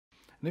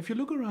And if you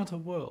look around the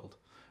world,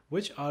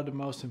 which are the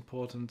most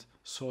important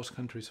source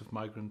countries of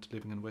migrants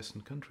living in Western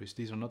countries?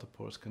 These are not the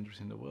poorest countries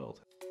in the world.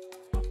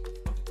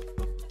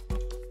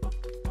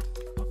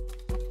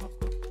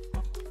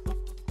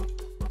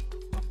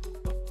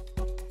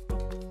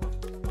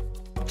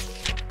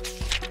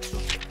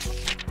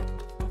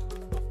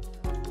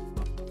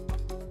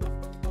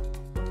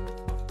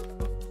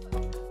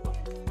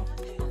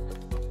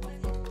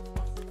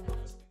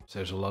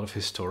 There's a lot of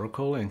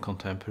historical and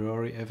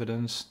contemporary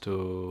evidence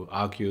to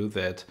argue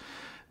that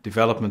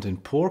development in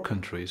poor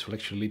countries will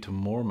actually lead to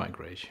more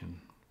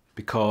migration,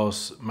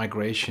 because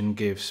migration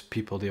gives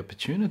people the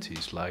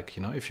opportunities. Like,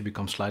 if you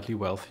become slightly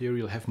wealthier,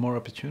 you'll have more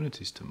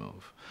opportunities to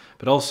move.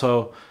 But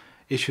also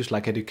issues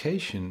like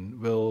education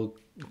will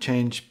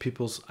change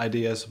people's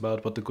ideas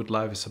about what the good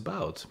life is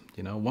about.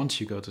 Once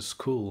you go to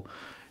school,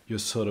 you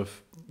sort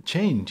of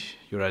change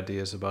your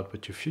ideas about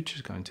what your future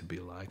is going to be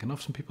like. And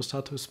often people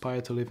start to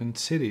aspire to live in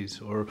cities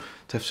or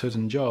to have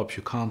certain jobs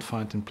you can't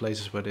find in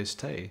places where they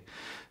stay.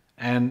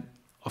 And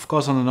of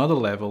course, on another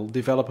level,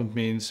 development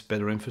means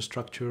better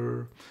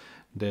infrastructure.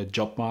 The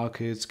job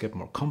markets get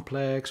more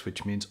complex,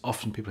 which means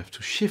often people have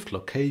to shift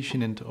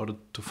location in order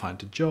to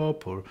find a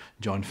job or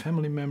join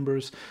family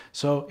members.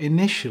 So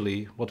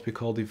initially, what we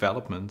call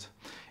development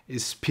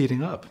is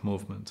speeding up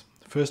movement.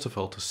 First of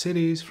all, to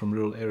cities, from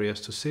rural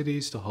areas to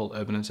cities, the whole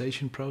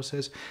urbanization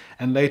process,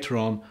 and later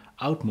on,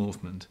 out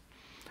movement.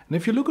 And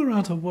if you look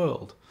around the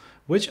world,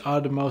 which are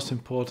the most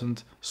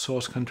important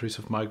source countries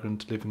of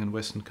migrants living in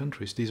Western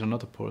countries? These are not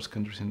the poorest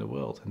countries in the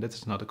world, and that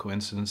is not a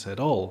coincidence at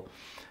all.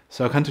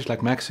 So countries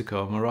like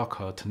Mexico,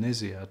 Morocco,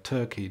 Tunisia,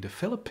 Turkey, the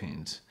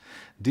Philippines,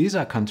 these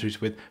are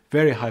countries with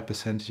very high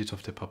percentages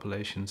of their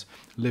populations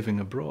living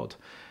abroad.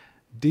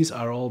 These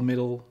are all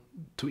middle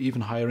to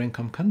even higher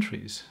income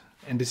countries.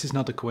 And this is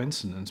not a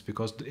coincidence,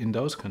 because in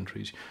those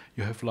countries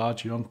you have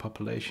large young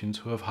populations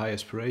who have high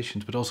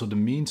aspirations, but also the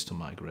means to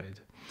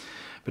migrate.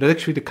 But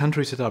actually the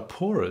countries that are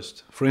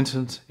poorest, for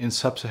instance in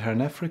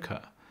sub-Saharan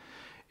Africa,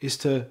 is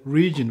the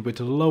region with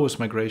the lowest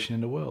migration in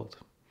the world.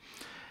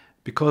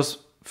 Because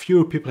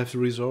fewer people have the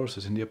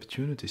resources and the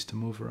opportunities to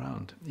move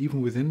around,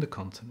 even within the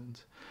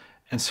continent.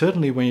 And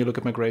certainly when you look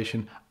at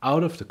migration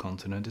out of the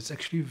continent, it's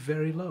actually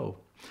very low.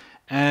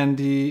 And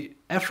the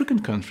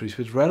African countries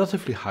with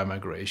relatively high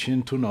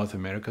migration to North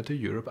America, to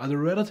Europe, are the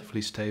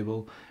relatively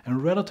stable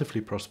and relatively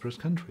prosperous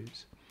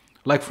countries.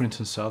 Like, for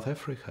instance, South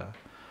Africa,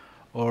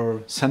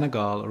 or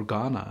Senegal, or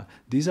Ghana.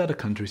 These are the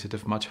countries that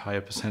have much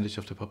higher percentage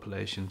of the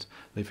populations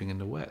living in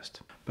the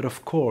West. But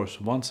of course,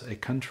 once a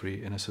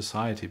country and a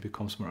society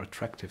becomes more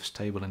attractive,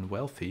 stable and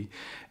wealthy,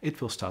 it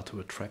will start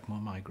to attract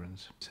more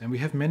migrants. And we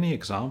have many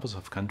examples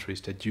of countries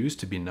that used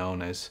to be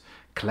known as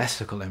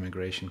classical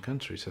immigration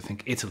countries. I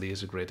think Italy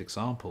is a great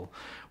example,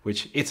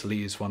 which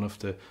Italy is one of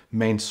the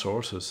main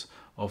sources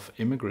of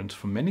immigrants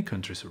from many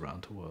countries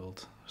around the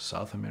world.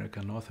 South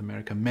America, North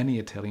America, many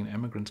Italian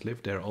immigrants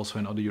live there, also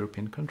in other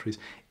European countries.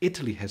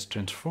 Italy has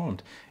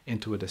transformed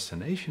into a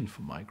destination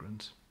for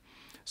migrants.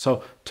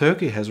 So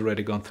Turkey has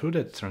already gone through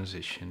that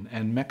transition,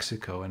 and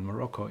Mexico and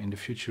Morocco in the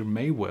future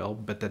may well,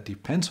 but that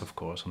depends of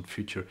course on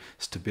future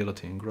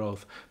stability and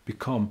growth,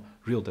 become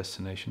real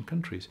destination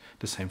countries.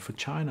 The same for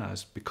China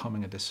as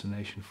becoming a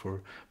destination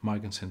for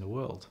migrants in the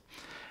world.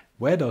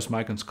 Where those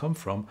migrants come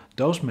from,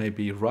 those may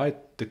be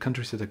the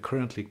countries that are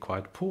currently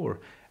quite poor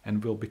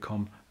and will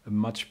become a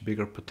much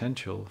bigger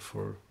potential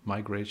for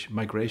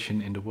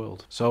migration in the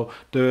world. So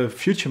the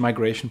future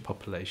migration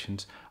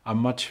populations are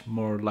much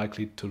more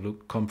likely to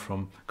come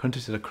from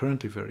countries that are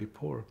currently very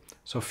poor.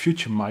 So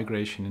future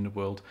migration in the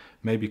world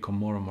may become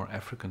more and more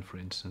African, for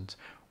instance,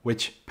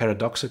 which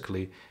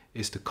paradoxically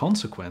is the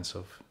consequence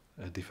of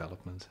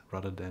development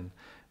rather than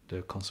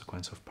the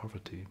consequence of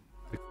poverty.